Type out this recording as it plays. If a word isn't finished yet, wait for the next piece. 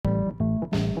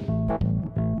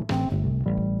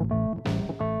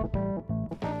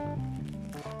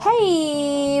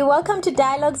Hey, welcome to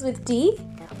Dialogues with D,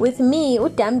 with me,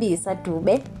 Udambi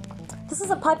Sadube. This is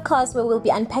a podcast where we'll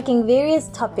be unpacking various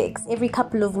topics every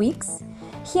couple of weeks.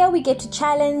 Here we get to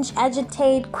challenge,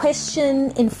 agitate,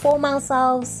 question, inform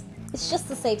ourselves. It's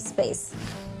just a safe space.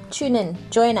 Tune in,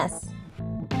 join us.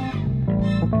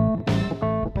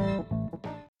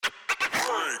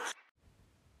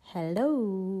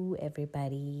 Hello,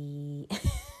 everybody.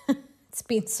 It's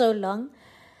been so long.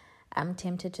 I'm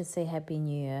tempted to say Happy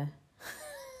New Year.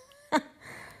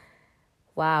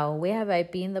 Wow, where have I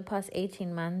been the past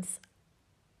 18 months?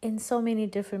 In so many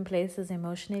different places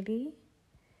emotionally.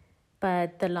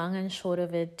 But the long and short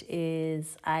of it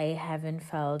is I haven't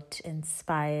felt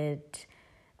inspired.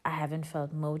 I haven't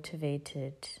felt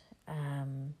motivated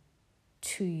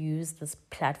to use this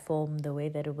platform the way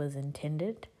that it was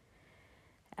intended.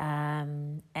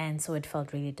 And so it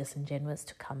felt really disingenuous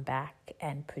to come back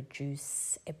and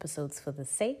produce episodes for the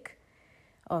sake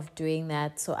of doing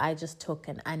that. So I just took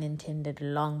an unintended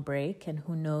long break, and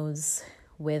who knows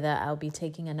whether I'll be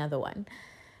taking another one.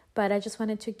 But I just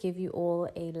wanted to give you all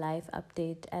a live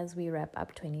update as we wrap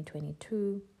up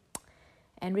 2022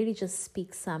 and really just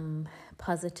speak some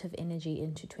positive energy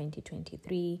into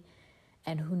 2023.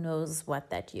 And who knows what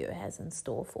that year has in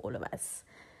store for all of us.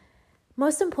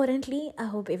 Most importantly, I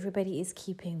hope everybody is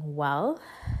keeping well.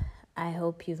 I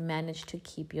hope you've managed to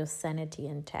keep your sanity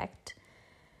intact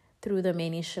through the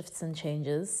many shifts and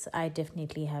changes. I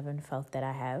definitely haven't felt that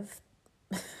I have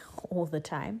all the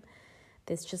time.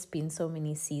 There's just been so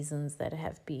many seasons that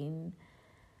have been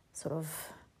sort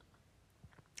of,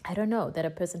 I don't know, that a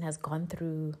person has gone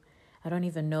through. I don't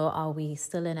even know, are we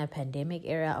still in a pandemic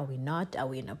era? Are we not? Are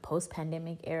we in a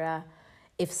post-pandemic era?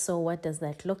 If so, what does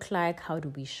that look like? How do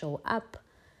we show up?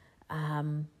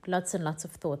 Lots and lots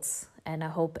of thoughts. And I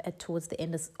hope towards the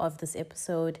end of this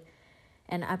episode,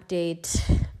 an update,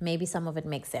 maybe some of it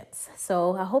makes sense.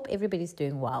 So I hope everybody's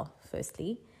doing well,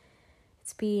 firstly.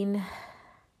 It's been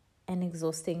an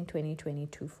exhausting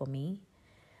 2022 for me.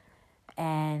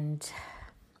 And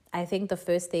I think the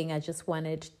first thing I just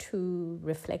wanted to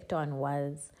reflect on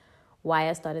was why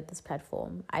I started this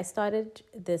platform. I started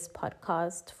this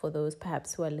podcast for those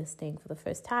perhaps who are listening for the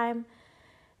first time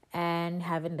and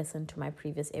haven't listened to my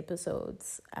previous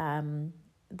episodes.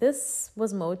 This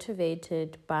was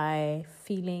motivated by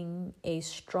feeling a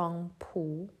strong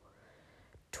pull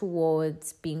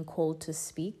towards being called to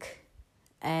speak,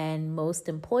 and most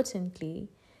importantly,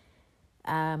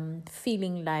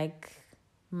 feeling like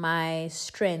my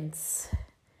strengths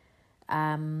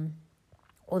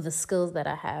or the skills that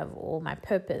I have or my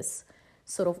purpose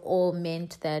sort of all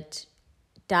meant that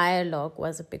dialogue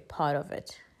was a big part of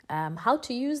it. How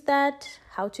to use that,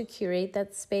 how to curate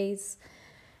that space,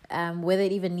 whether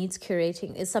it even needs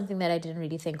curating is something that I didn't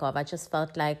really think of. I just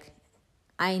felt like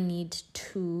I need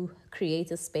to create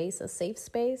a space, a safe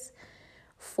space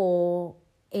for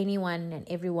anyone and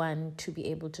everyone to be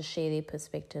able to share their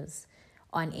perspectives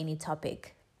on any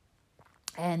topic.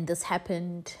 And this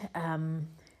happened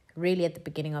really at the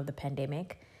beginning of the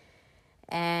pandemic.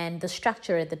 And the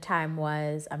structure at the time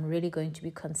was, I'm really going to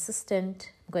be consistent.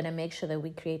 I'm going to make sure that we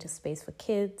create a space for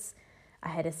kids. I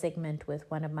had a segment with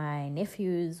one of my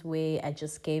nephews where I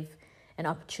just gave an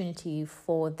opportunity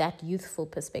for that youthful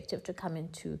perspective to come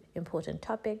into important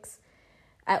topics.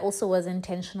 I also was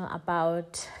intentional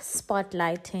about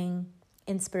spotlighting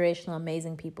inspirational,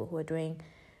 amazing people who are doing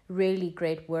really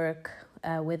great work,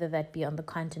 whether that be on the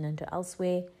continent or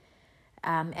elsewhere.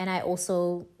 And I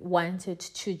also wanted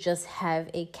to just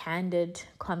have a candid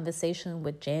conversation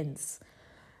with gents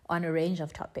on a range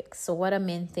of topics. So what are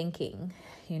men thinking?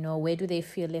 Where do they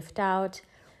feel left out?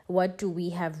 What do we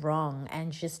have wrong?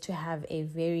 And just to have a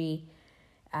very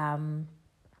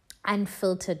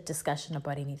unfiltered discussion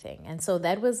about anything. And so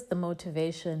that was the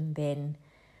motivation then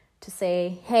to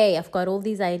say, hey, I've got all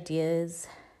these ideas.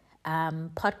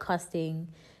 Podcasting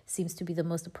seems to be the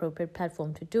most appropriate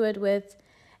platform to do it with.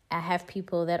 I have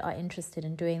people that are interested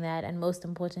in doing that. And most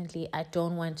importantly, I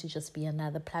don't want to just be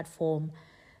another platform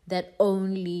that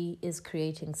only is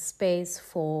creating space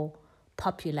for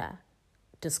popular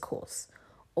discourse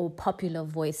or popular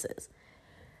voices.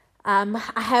 I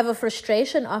have a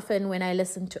frustration often when I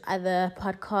listen to other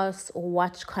podcasts or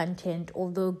watch content,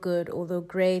 although good, although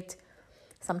great.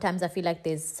 Sometimes I feel like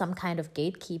there's some kind of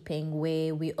gatekeeping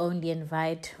where we only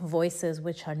invite voices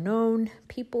which are known,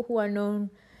 people who are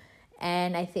known.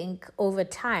 And I think over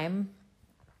time,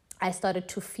 I started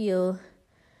to feel,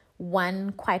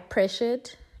 one, quite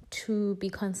pressured to be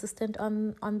consistent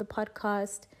on the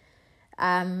podcast,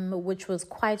 which was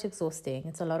quite exhausting.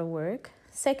 It's a lot of work.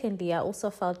 Secondly, I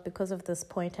also felt because of this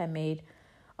point I made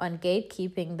on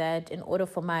gatekeeping, that in order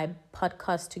for my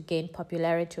podcast to gain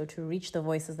popularity or to reach the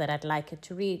voices that I'd like it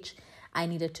to reach, I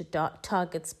needed to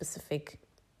target specific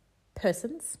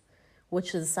persons,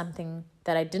 which is something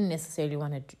that I didn't necessarily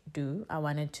want to do. I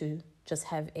wanted to just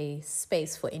have a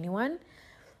space for anyone.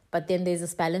 But then there's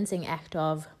this balancing act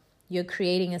of you're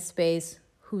creating a space,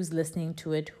 who's listening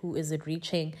to it, who is it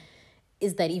reaching?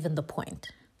 Is that even the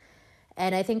point?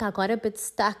 And I think I got a bit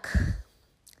stuck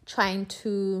trying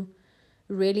to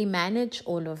really manage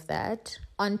all of that.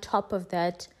 On top of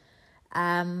that,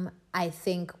 I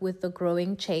think with the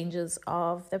growing changes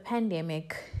of the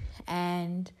pandemic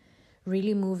and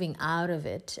really moving out of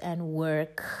it and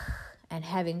work and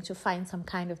having to find some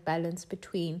kind of balance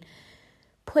between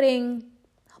putting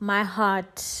my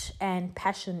heart and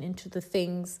passion into the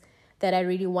things that I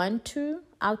really want to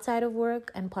outside of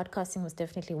work, and podcasting was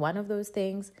definitely one of those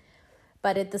things.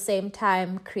 But at the same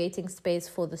time, creating space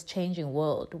for this changing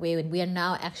world where we are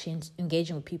now actually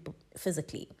engaging with people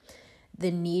physically.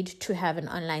 The need to have an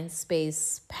online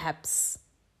space perhaps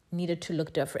needed to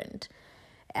look different.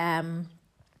 And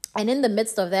in the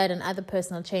midst of that and other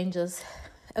personal changes,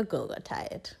 a girl got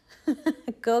tired.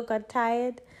 A girl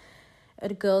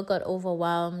got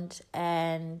overwhelmed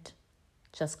and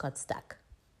just got stuck.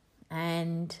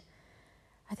 And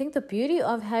I think the beauty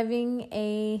of having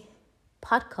a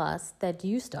podcast that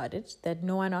you started, that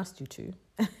no one asked you to,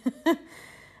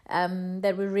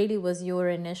 that really was your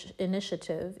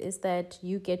initiative, is that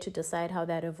you get to decide how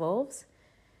that evolves.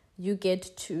 You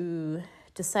get to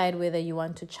decide whether you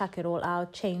want to chuck it all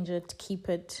out, change it, keep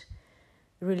it,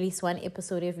 release one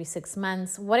episode every 6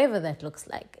 months, whatever that looks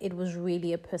like. It was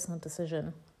really a personal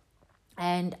decision.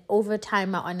 And over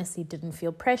time, I honestly didn't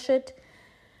feel pressured.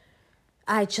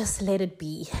 I just let it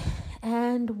be.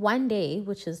 And one day,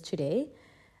 which is today,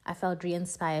 I felt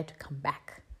re-inspired to come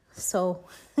back. So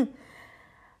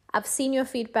I've seen your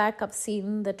feedback. I've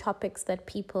seen the topics that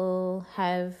people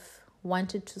have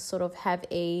wanted to sort of have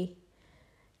a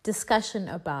discussion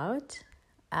about.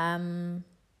 And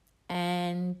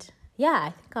yeah, I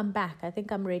think I'm back. I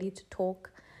think I'm ready to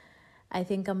talk. I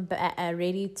think I'm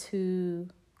ready to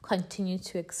continue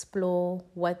to explore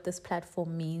what this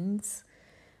platform means,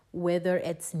 whether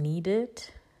it's needed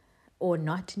or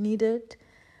not needed,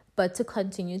 but to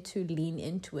continue to lean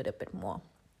into it a bit more.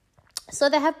 So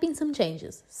there have been some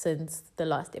changes since the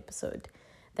last episode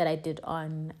that I did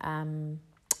on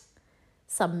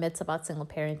some myths about single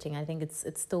parenting. I think it's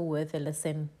still worth a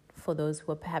listen for those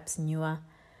who are perhaps newer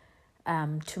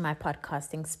to my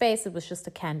podcasting space. It was just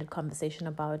a candid conversation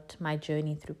about my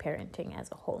journey through parenting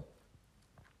as a whole.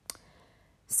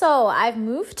 So I've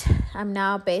moved. I'm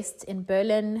now based in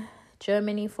Berlin,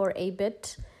 Germany for a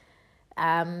bit.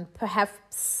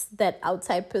 Perhaps that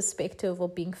outside perspective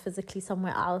of being physically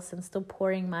somewhere else and still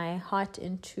pouring my heart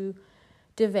into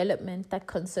development that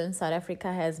concerns South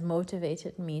Africa has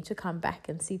motivated me to come back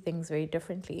and see things very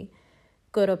differently.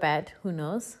 Good or bad, who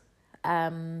knows?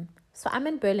 So I'm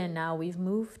in Berlin now. We've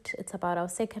moved. It's about our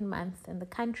 2nd month in the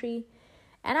country.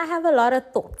 And I have a lot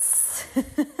of thoughts.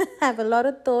 I have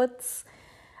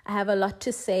a lot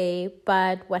to say,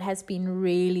 but what has been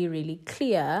really, really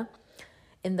clear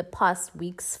in the past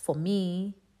weeks for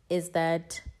me is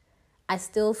that I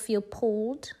still feel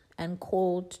pulled and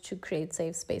called to create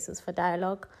safe spaces for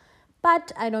dialogue,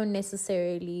 but I don't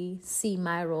necessarily see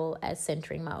my role as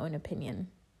centering my own opinion.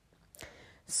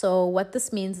 So what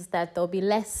this means is that there'll be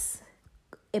less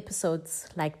episodes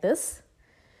like this,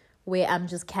 where I'm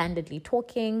just candidly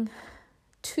talking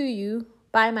to you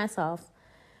by myself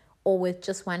or with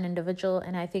just one individual.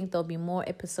 And I think there'll be more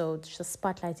episodes just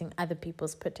spotlighting other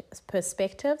people's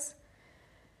perspectives.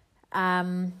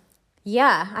 I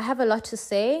have a lot to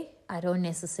say. I don't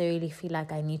necessarily feel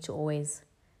like I need to always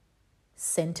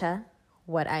center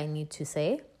what I need to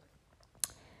say.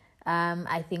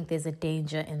 I think there's a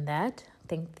danger in that. I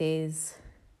think there's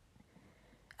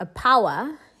a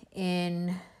power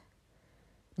in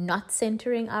not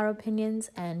centering our opinions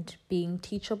and being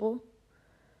teachable.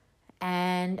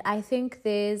 And I think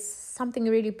there's something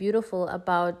really beautiful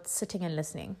about sitting and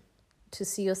listening, to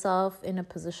see yourself in a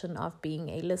position of being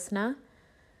a listener.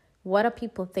 What are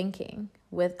people thinking,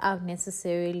 without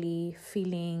necessarily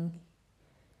feeling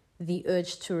the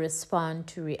urge to respond,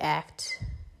 to react,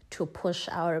 to push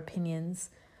our opinions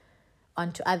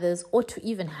onto others, or to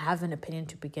even have an opinion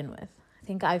to begin with. I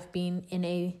think I've been in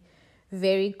a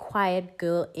very quiet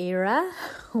girl era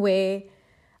where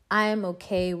I'm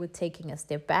okay with taking a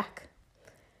step back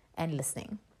and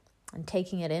listening and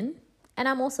taking it in. And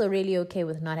I'm also really okay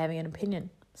with not having an opinion.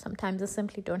 Sometimes I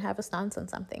simply don't have a stance on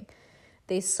something.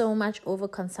 There's so much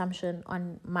overconsumption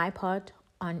on my part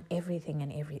on everything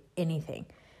and anything.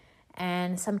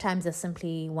 And sometimes I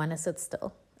simply want to sit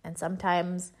still. And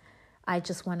sometimes I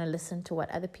just want to listen to what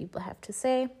other people have to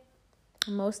say.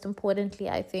 Most importantly,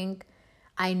 I think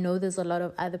I know there's a lot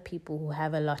of other people who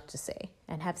have a lot to say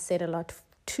and have said a lot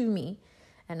to me.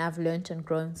 And I've learned and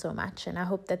grown so much. And I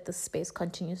hope that this space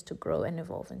continues to grow and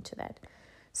evolve into that.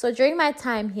 So during my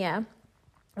time here,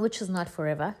 which is not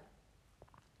forever,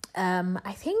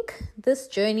 I think this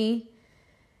journey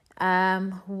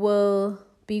will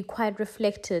be quite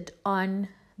reflected on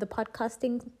the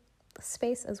podcasting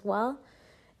space as well.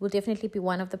 It will definitely be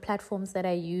one of the platforms that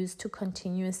I use to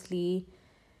continuously,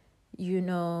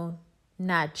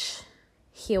 nudge,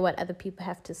 hear what other people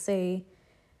have to say,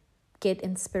 get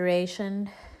inspiration,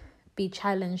 be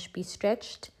challenged, be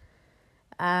stretched.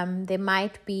 There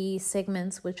might be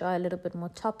segments which are a little bit more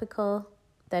topical,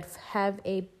 that have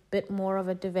a bit more of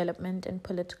a development and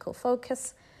political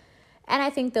focus. And I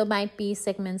think there might be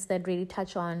segments that really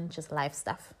touch on just life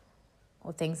stuff,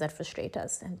 or things that frustrate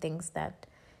us and things that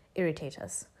irritate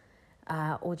us,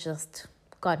 or just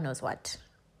God knows what,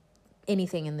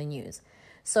 anything in the news.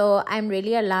 So I'm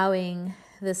really allowing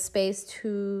this space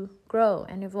to grow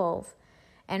and evolve.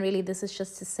 And really this is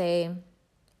just to say,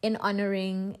 in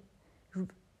honoring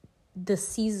the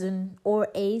season or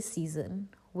a season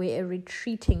where a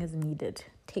retreating is needed,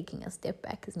 taking a step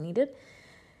back is needed,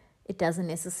 it doesn't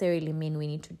necessarily mean we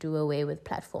need to do away with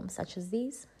platforms such as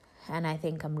these. And I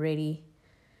think I'm ready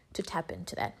to tap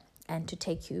into that and to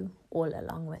take you all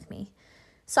along with me.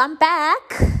 So I'm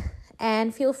back,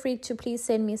 and feel free to please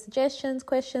send me suggestions,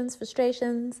 questions,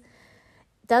 frustrations.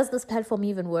 Does this platform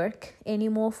even work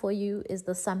anymore for you? Is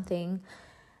this something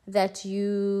that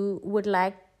you would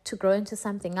like to grow into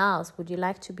something else? Would you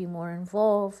like to be more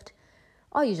involved?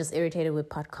 Or you're just irritated with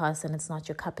podcasts and it's not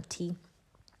your cup of tea?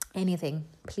 Anything.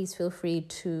 Please feel free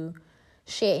to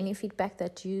share any feedback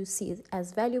that you see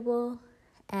as valuable.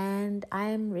 And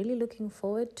I'm really looking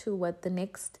forward to what the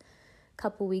next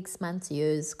couple weeks, months,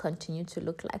 years continue to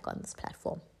look like on this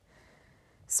platform.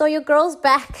 So your girl's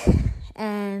back,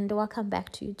 and welcome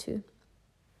back to you too.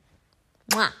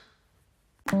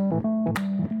 Mwah.